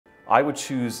I would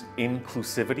choose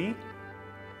inclusivity,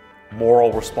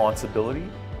 moral responsibility,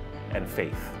 and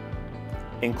faith.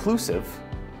 Inclusive,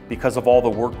 because of all the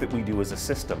work that we do as a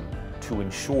system to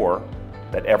ensure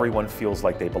that everyone feels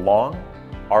like they belong,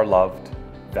 are loved,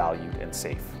 valued, and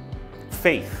safe.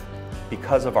 Faith,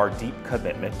 because of our deep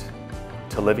commitment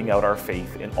to living out our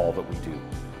faith in all that we do,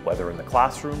 whether in the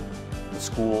classroom, the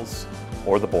schools,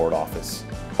 or the board office.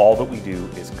 All that we do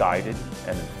is guided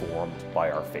and informed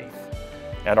by our faith.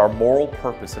 And our moral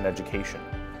purpose in education,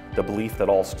 the belief that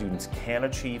all students can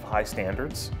achieve high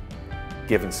standards,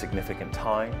 given significant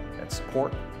time and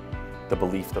support, the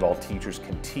belief that all teachers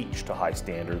can teach to high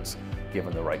standards,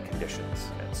 given the right conditions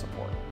and support.